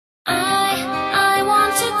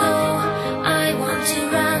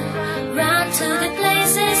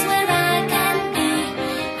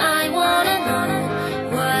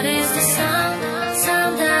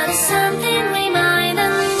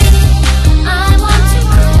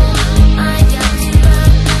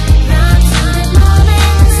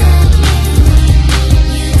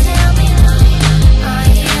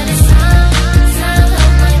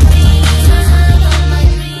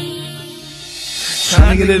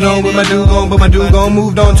it on with my Dugong, but my Dugong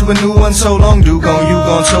moved on to a new one. So long, Dugong, you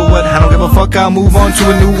gone, so what? I don't give a fuck, I'll move on to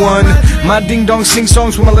a new one. My ding dong sing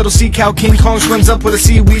songs with my little sea cow. King Kong swims up with a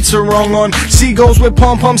seaweed sarong on. Seagulls with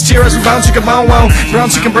pom-poms cheer us with brown chicken bow wow. Brown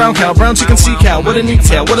chicken brown cow, brown chicken sea cow. What a neat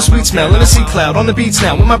tail, what a sweet smell in a sea cloud. On the beach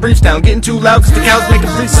now, with my briefs down, getting too loud cause the cows make a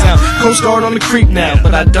freak sound. Coast Guard on the creek now,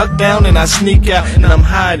 but I duck down and I sneak out. And I'm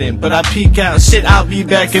hiding, but I peek out. Shit, I'll be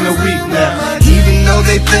back in a week now. Even though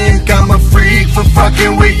they think I'm a freak for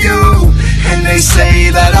fucking with you, and they say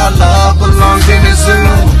that our love belongs in a zoo,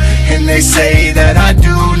 and they say that I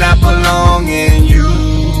do not belong in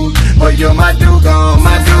you, but you're my Dugong,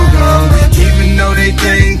 my Dugong. Even though they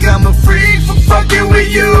think I'm a freak for fucking with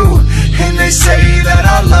you, and they say that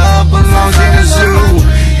our love belongs in a zoo,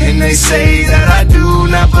 and they say that I do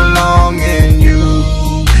not belong in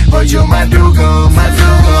you, but you're my Dugong, my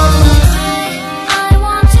Dugong.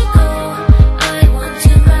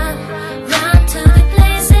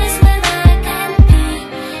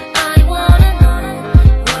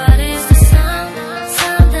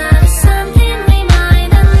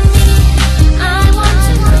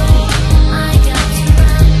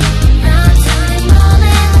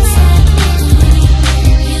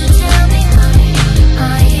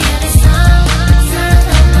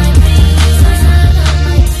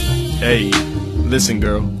 Hey, listen,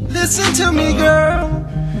 girl. Listen to me, girl.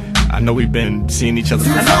 I know we've been seeing each other for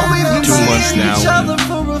 2 months now.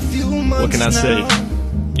 What can I say?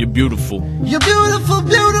 You're beautiful. You're beautiful,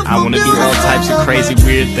 beautiful. I wanna do all types of crazy,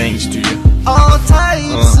 weird things to you. All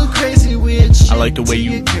types of crazy, weird shit. I like the way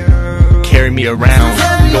you carry me around,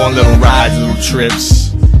 go on little rides, little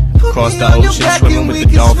trips, across the ocean, swimming with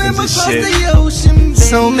the dolphins and shit.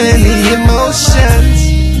 So many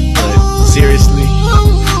emotions. But seriously,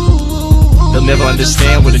 they'll never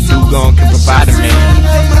understand what a Dugong can provide a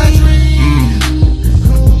man.